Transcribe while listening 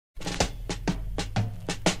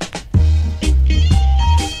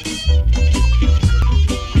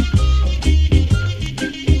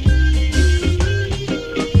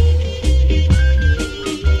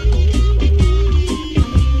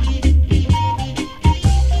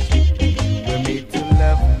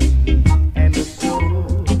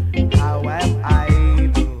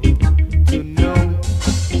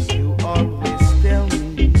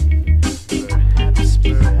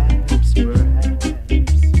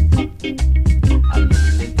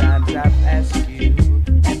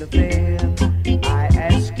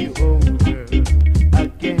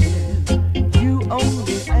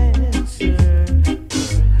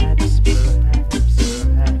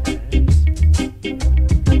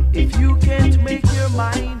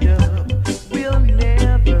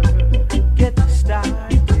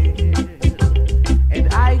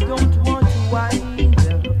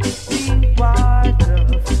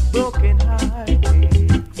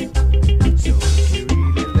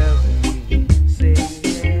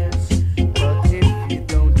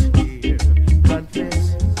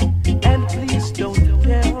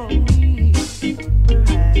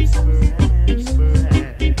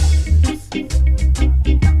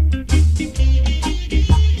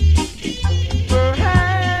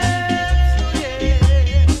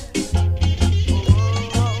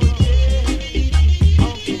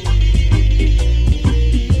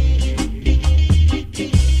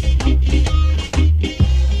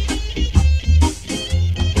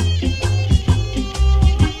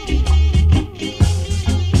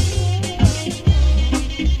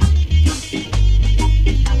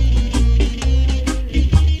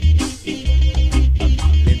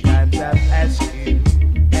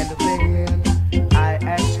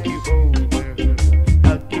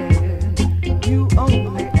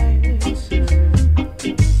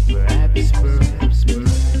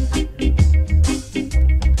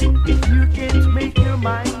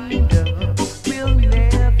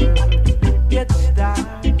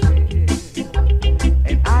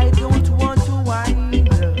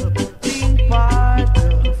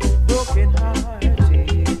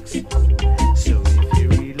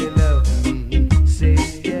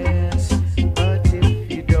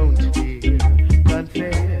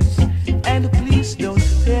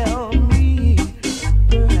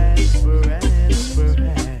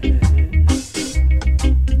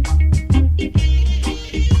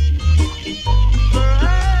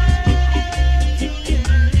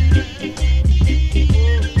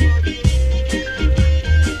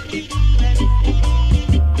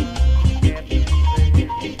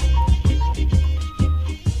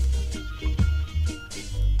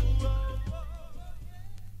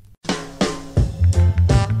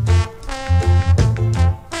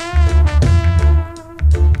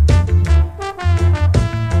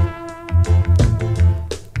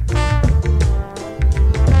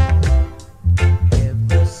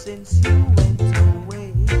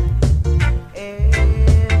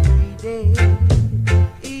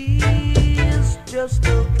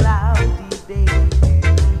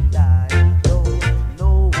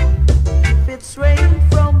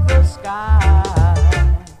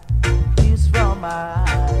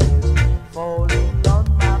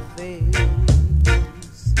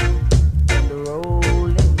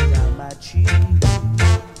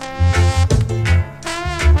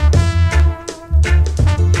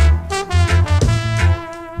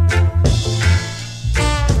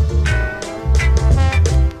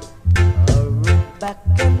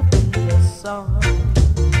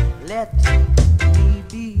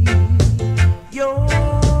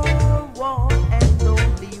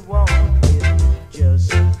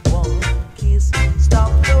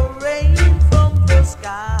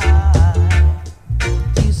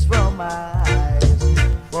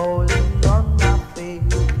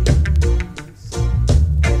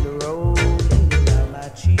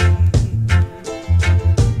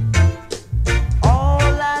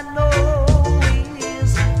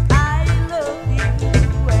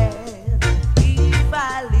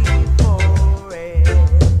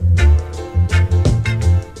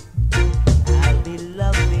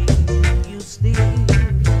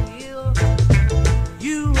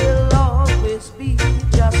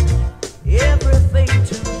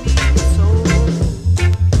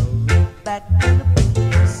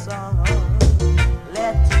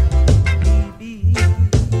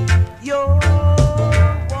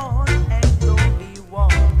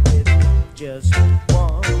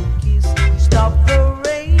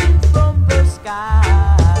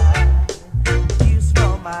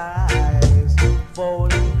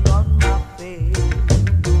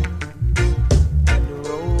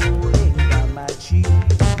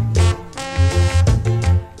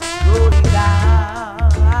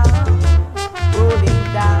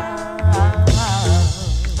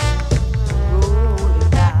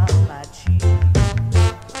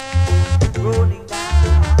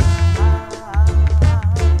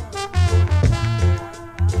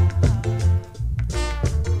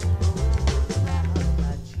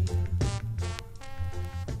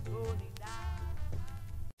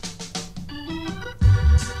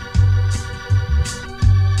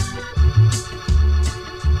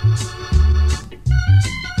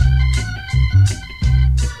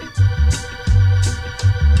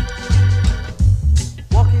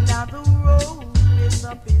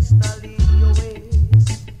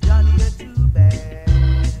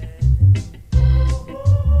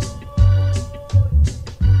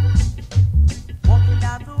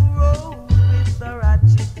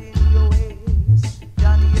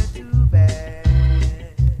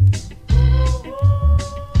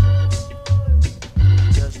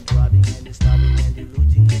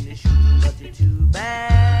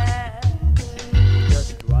bad.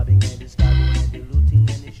 Just robbing and the stabbing and the looting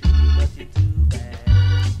and the shooting, but you're too bad.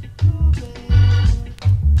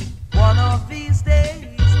 One of these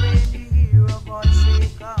days, when you hear a voice say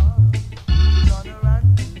come, you're gonna run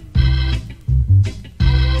to.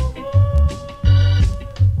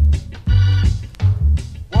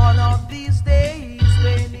 One of these days,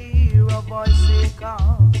 when you hear a voice say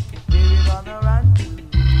come, where you gonna run to?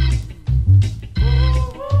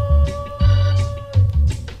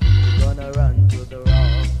 You're gonna run to the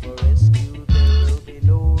rock for rescue, there will be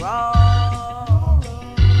no rock.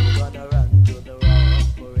 You're gonna run to the rock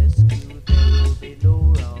for rescue, there will be no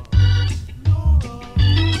rock.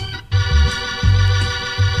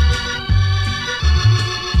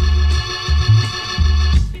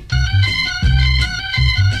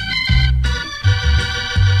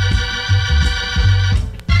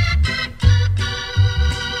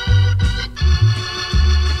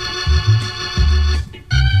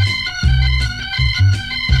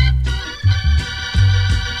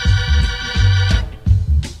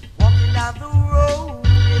 Walking down the road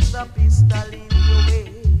with a pistol in your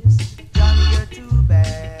waist, Johnny, you're too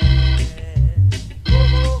bad.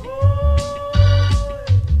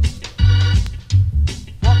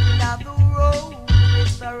 Walking down the road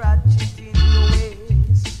with a ratchet in your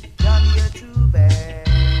waist, Johnny, you're too bad.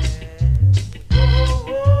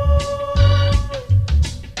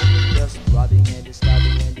 Just robbing and the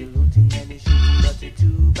stabbing and the looting and the shooting, but you're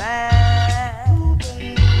too bad.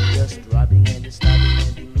 Just robbing and the stabbing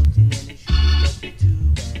and the looting and the shooting, but you're too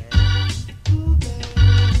bad.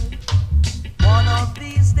 One of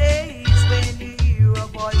these days, when you hear a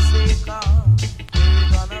voice say come, where you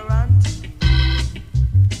gonna run to?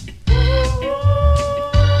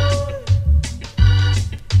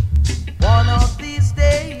 One of these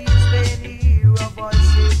days, when you hear a voice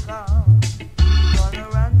say come, where you gonna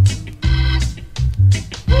run to?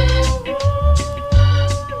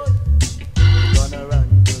 You're gonna run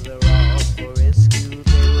to the rock for rescue,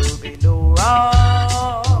 there will be no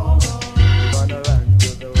rock. You're gonna run to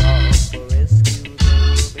the rock for rescue, there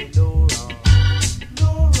will be no rock.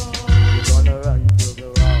 You're gonna run to the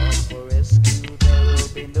rock for rescue, there will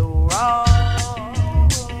be no rock.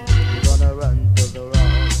 You're gonna run to the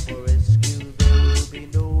rock for rescue, there will be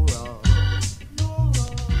no rock.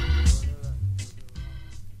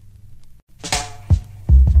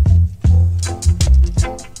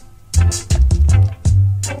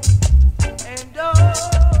 And oh,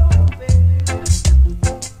 baby,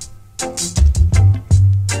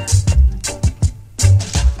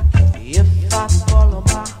 if I follow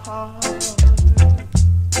my heart,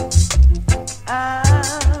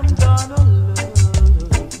 I'm gonna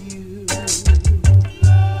love you.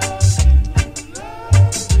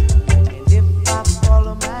 And if I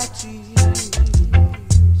follow my tears,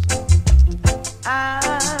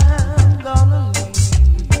 I'm gonna leave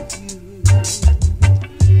you.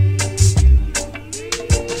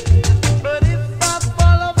 But if I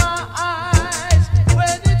follow my eyes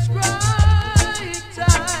when it's crying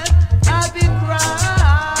time, I'll be crying.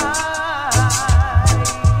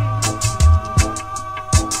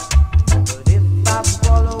 But if I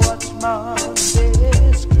follow what mom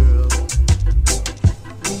says, girl,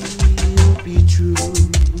 we'll be true.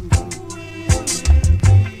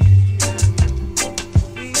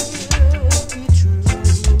 We'll be true.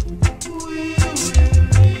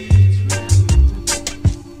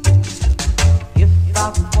 If I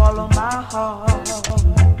follow my heart,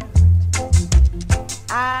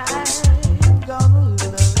 I'm gonna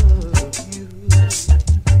love you.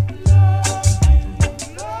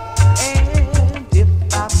 And if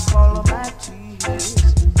I follow my tears,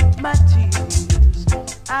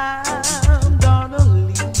 I'm gonna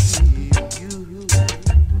leave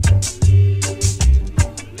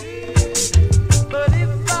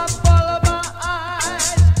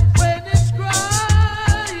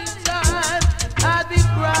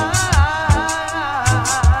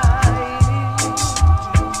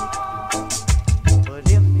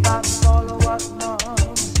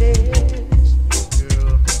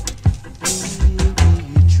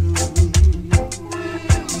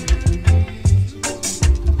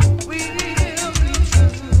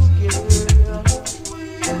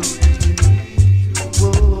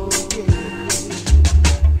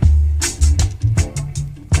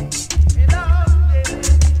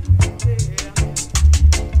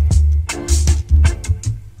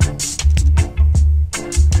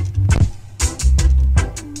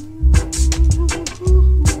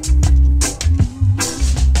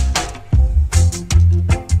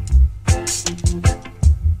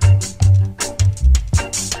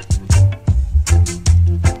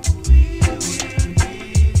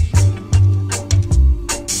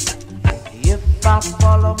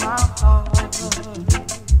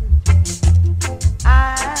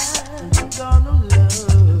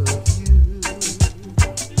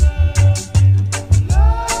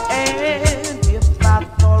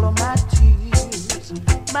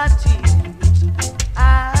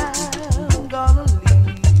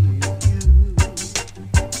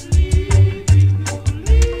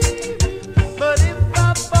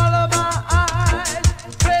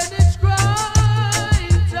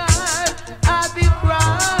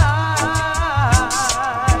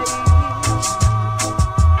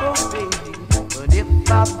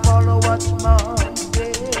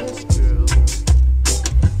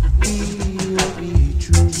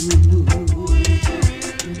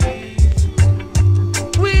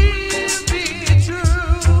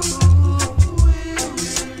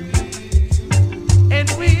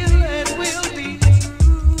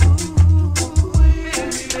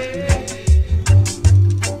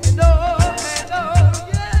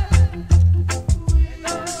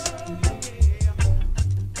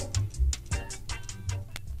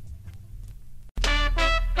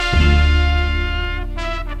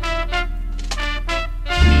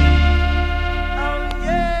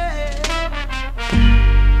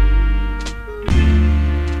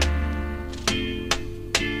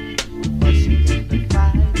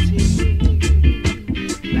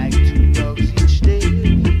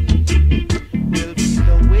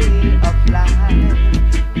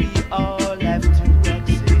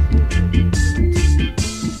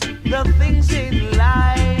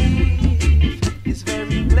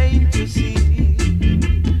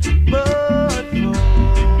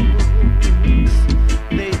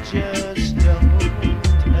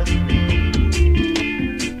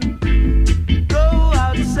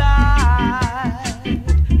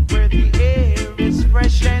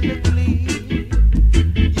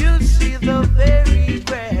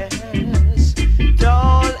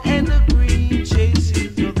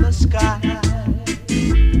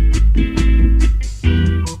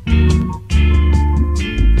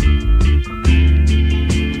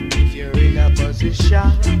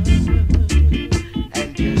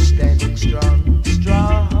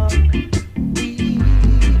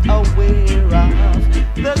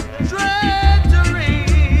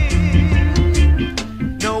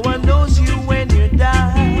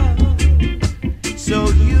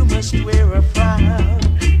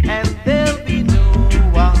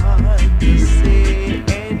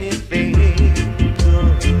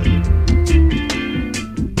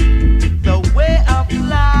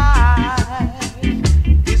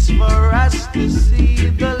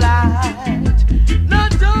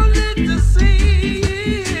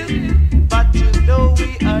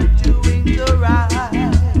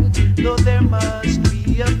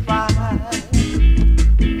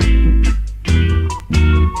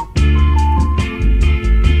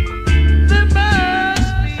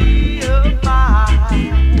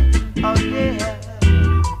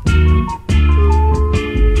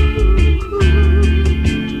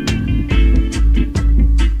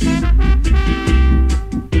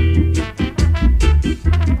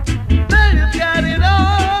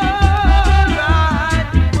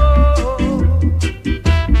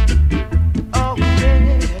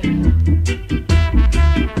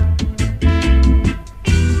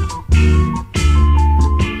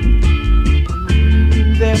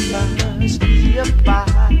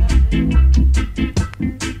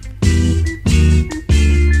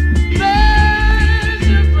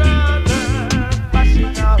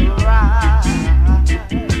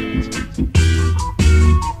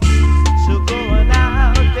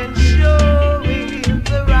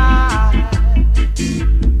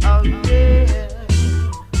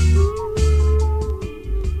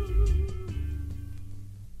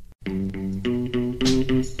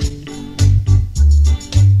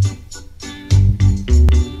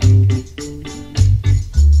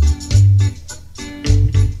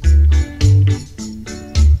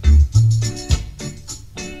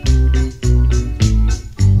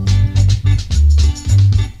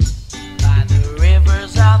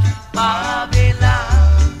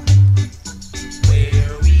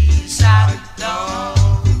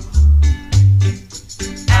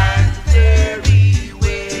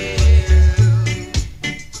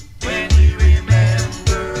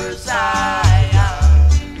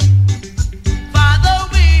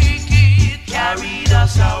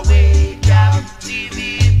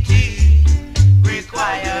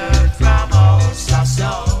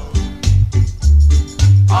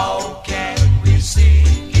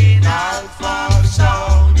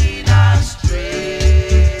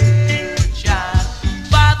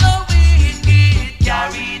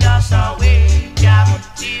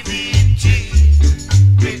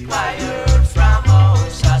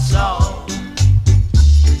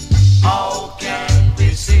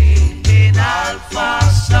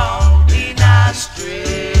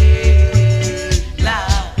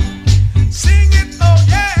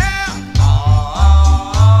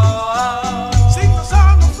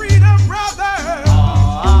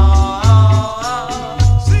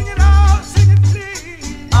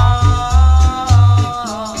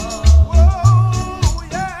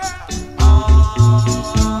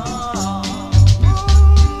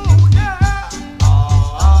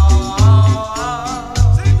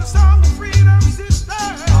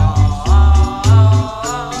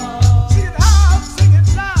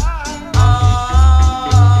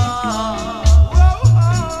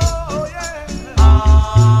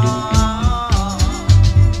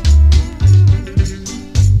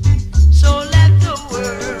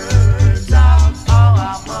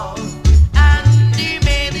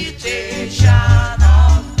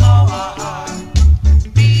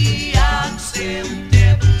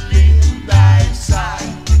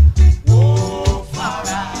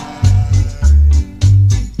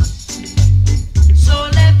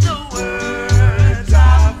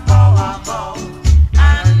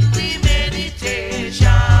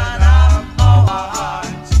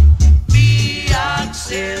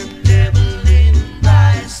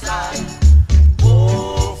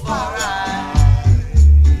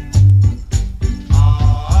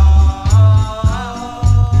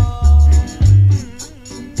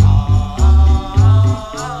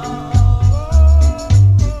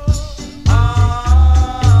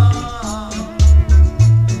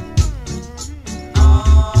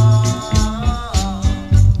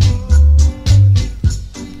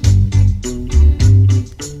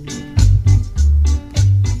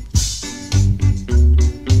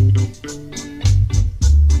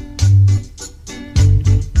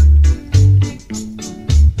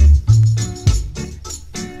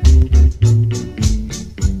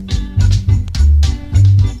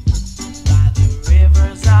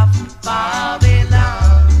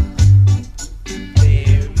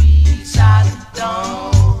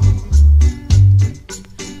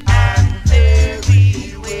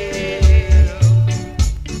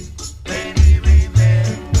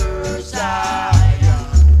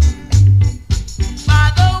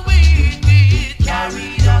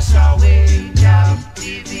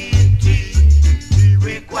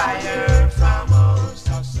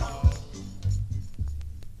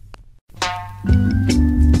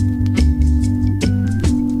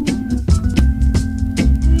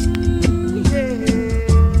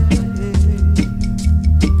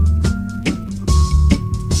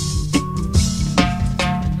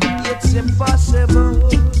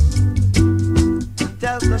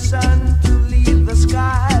sun to leave the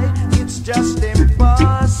sky, it's just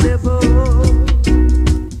impossible.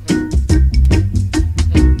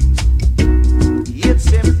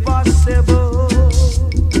 It's impossible.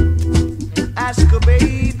 Ask a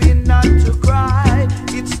baby not to cry,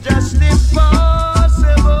 it's just impossible.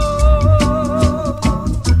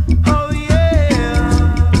 Oh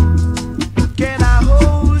yeah, can I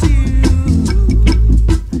hold you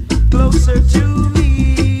closer to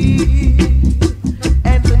me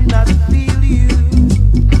and to not feel you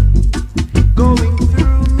going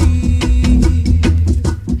through me?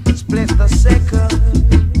 Split the second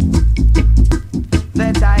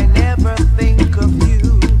that I never think of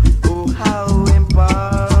you. Oh, how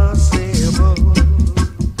impossible.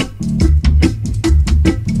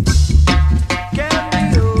 Can the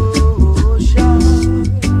ocean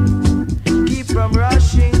keep from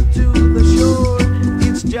rushing to the shore?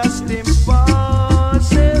 It's just impossible.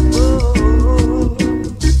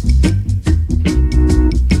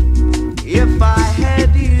 If I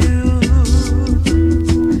had you,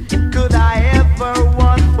 could I ever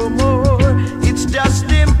want for more? It's just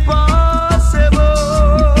impossible.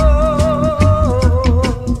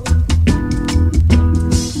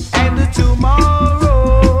 And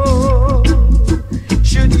tomorrow,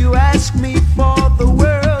 should you ask me for the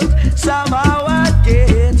world, somehow I'd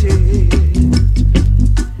get it.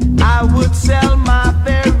 I would sell my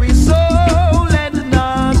very soul and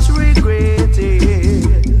not regret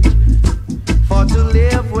it. For to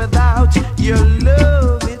live without your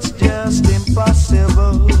love, it's just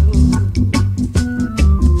impossible.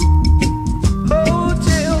 Oh,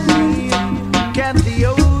 tell me, can the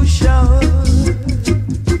ocean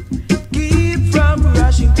keep from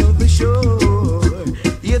rushing to the shore?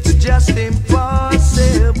 It's just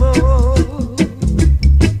impossible.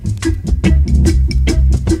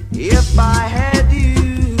 If I had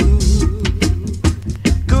you,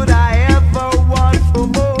 could I ever want for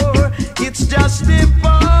more? It's just impossible.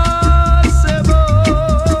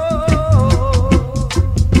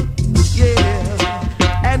 Yeah.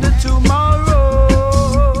 And tomorrow,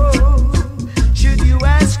 should you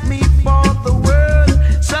ask me for the world,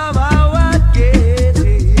 somehow I'd get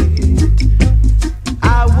it.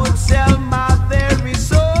 I would sell my very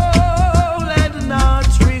soul and not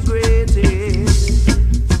regret it.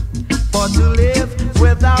 For to live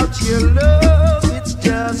without your love, it's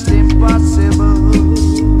just impossible.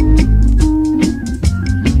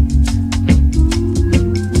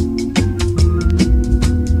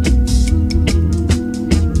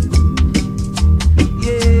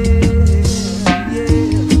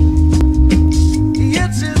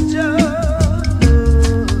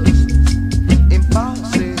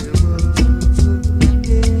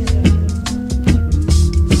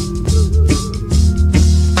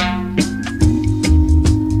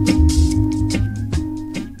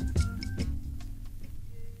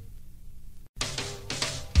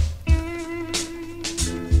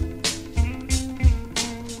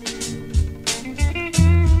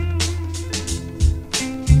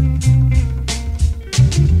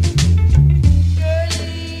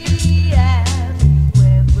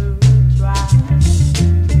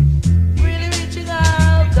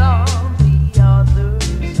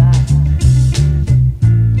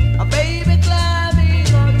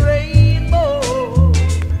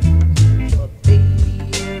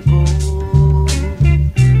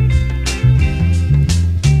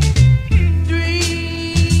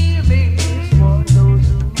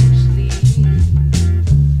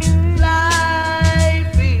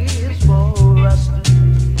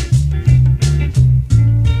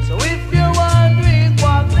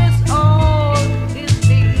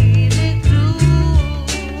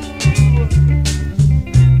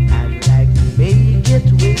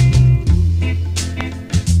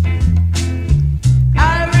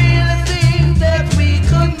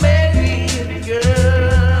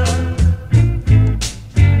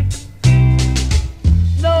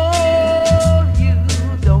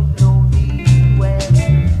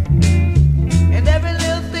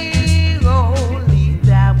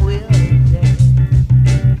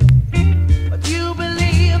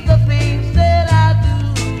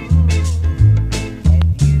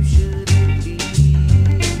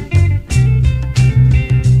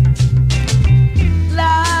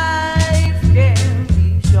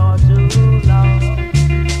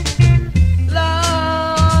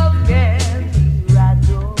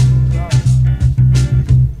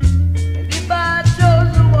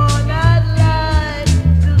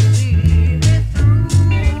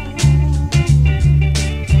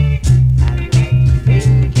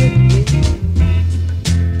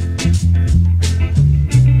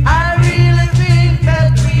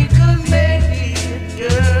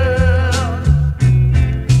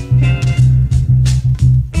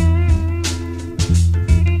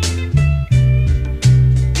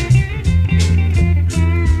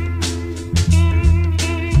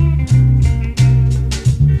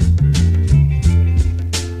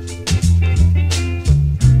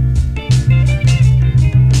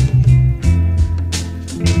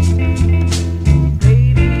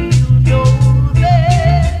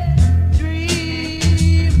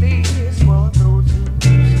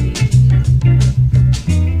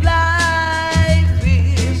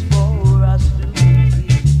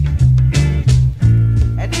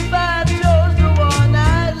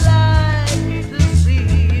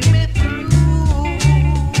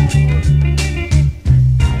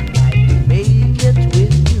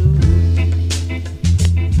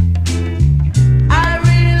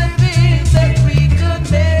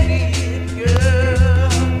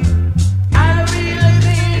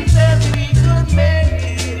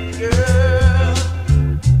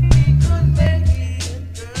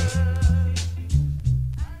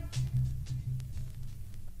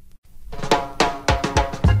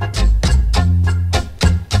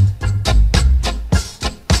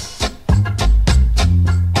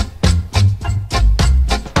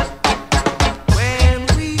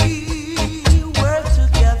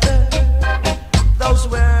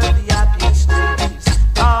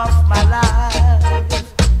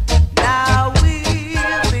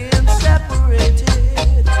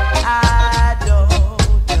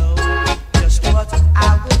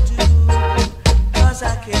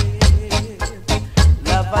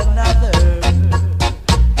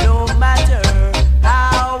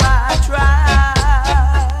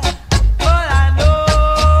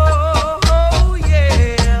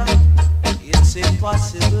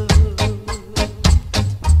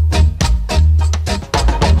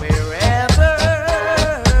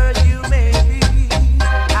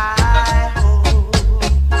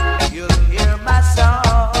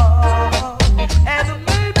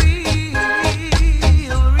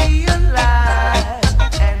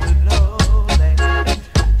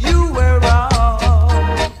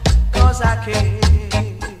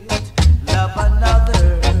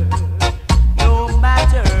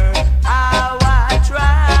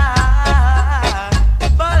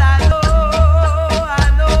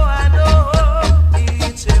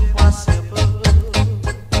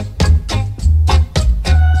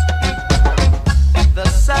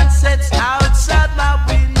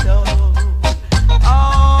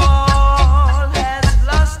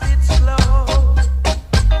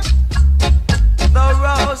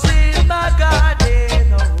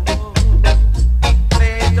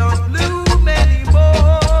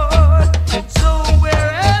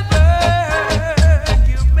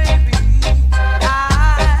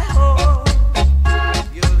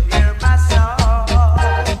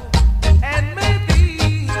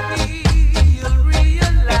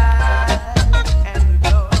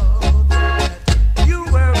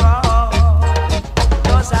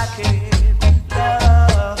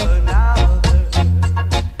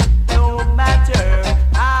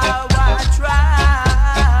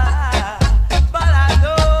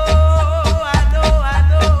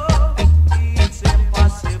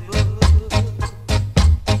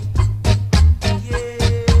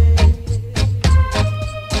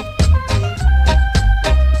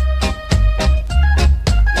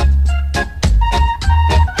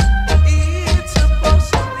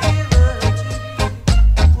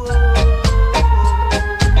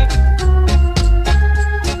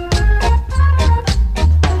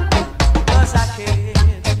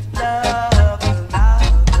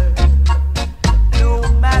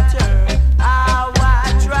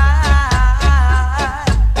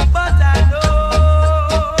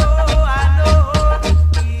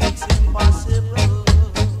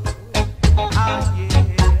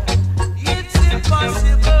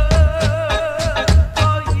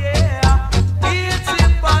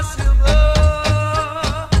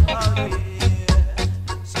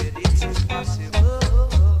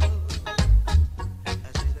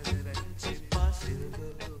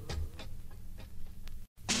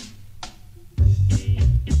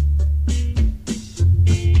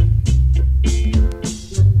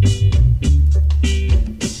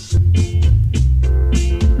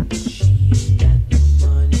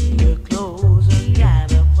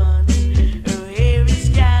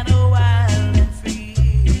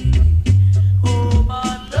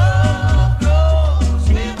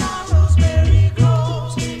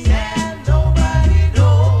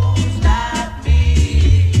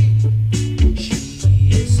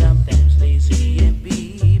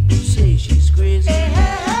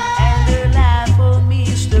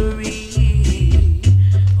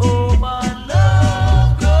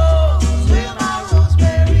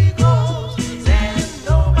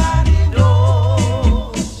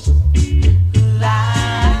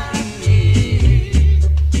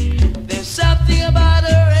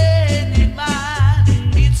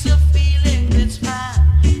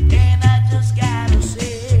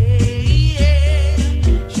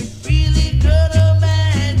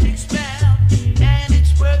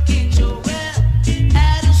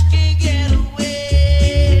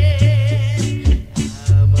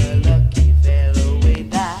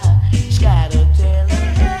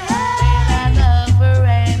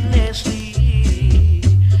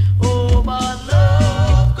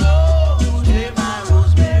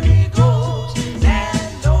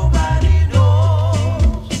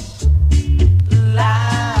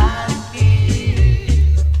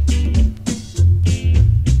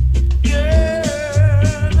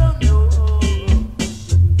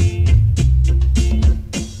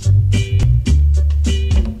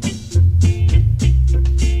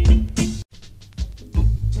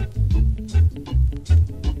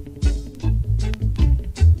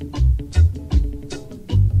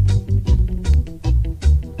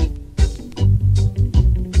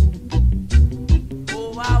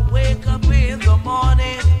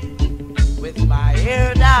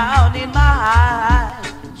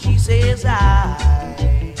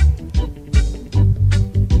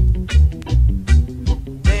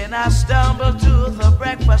 Then I stumbled to the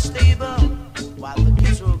breakfast table while the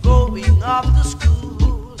kids were going off to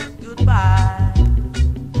school. Goodbye.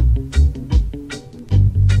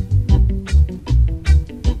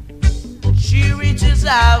 She reaches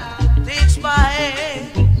out, takes my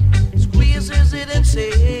hand, squeezes it and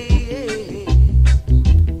says,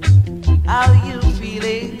 how you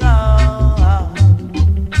feeling? Oh.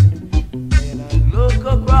 And I look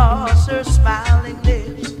across her smiling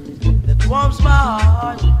lips that warms my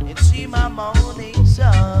heart and see my morning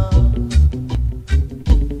sun.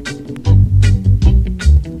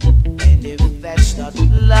 And if that's not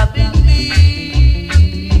loving me,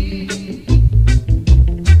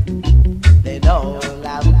 then all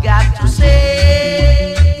I've got to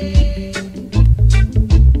say,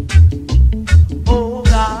 oh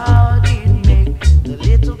God, it makes the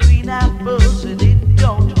little green apples and it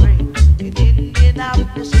don't rain in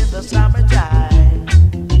Indianapolis in the summertime.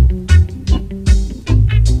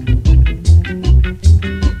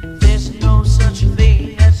 There's no such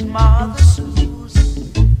thing as Mother Sue's,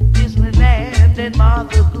 Disneyland and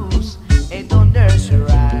Mother Goose ain't no nursery.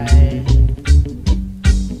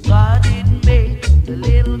 God, it made the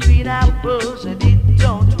little green apples and it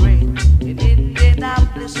don't rain in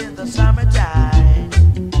Indianapolis in the summertime.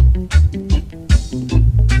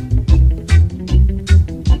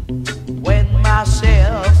 When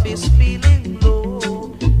myself is feeling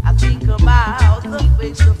low, I think about the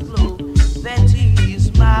face of glow that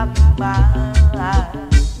is my mind.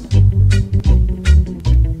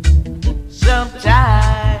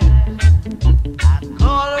 Sometimes I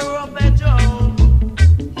call her up at home,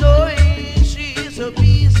 knowing she's so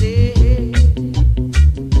busy.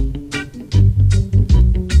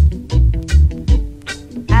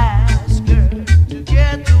 Ask her to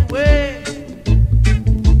get away,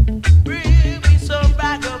 bring me some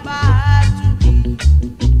ragabite to me.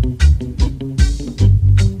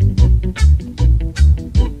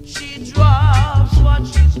 She drops what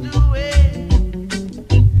she's doing,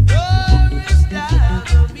 always down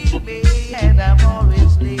to meet me, and I'm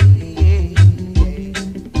always late.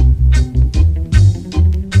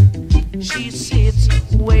 She sits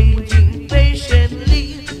waiting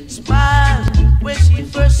patiently, smiles when she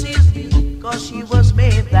first sees me, 'cause she was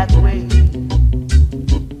made that way.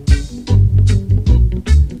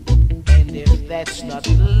 And if that's not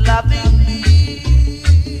loving me,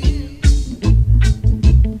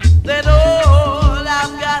 then all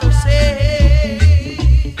I've gotta say,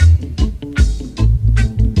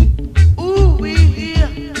 ooh, we here,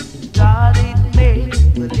 God, it made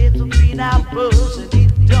the little green apples and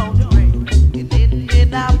it don't rain in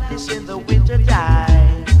Indianapolis in the winter time.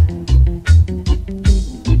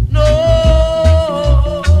 No,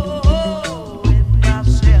 when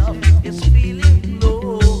myself is feeling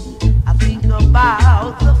low, I think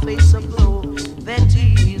about the face of glow that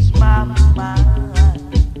is my mind.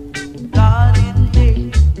 God, it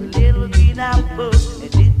made the little green apples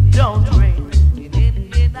and it don't rain in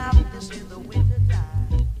Indianapolis in the winter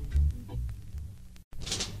time.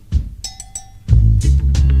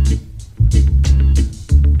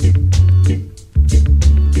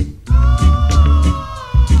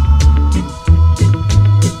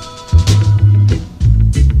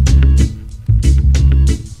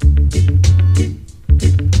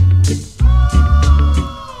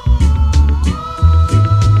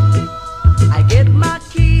 I get my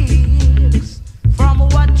kicks from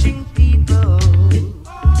watching people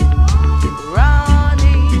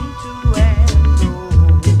running to and fro.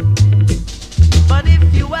 But if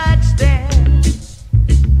you ask them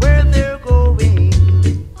where they're going,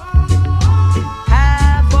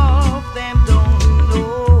 half of them don't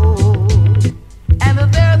know. And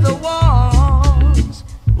they're the ones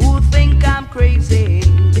who think I'm crazy,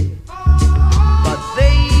 but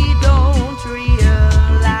they don't realize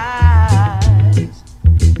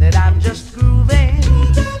that I'm just grooving,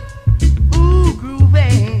 ooh,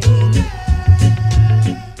 grooving,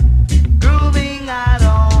 grooving out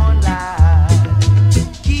online.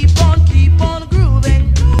 Keep on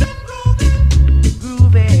grooving,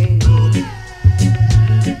 grooving,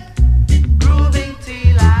 grooving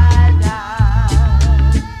till I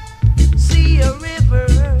die. See a river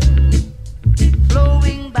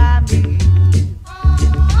flowing by me,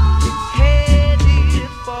 headed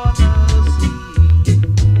for the sea.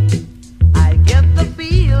 I get the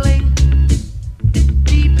feeling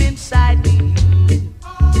deep inside me,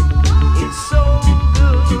 it's so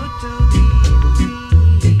good to be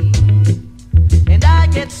free. And I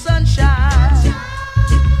get sunshine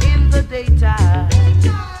in the daytime,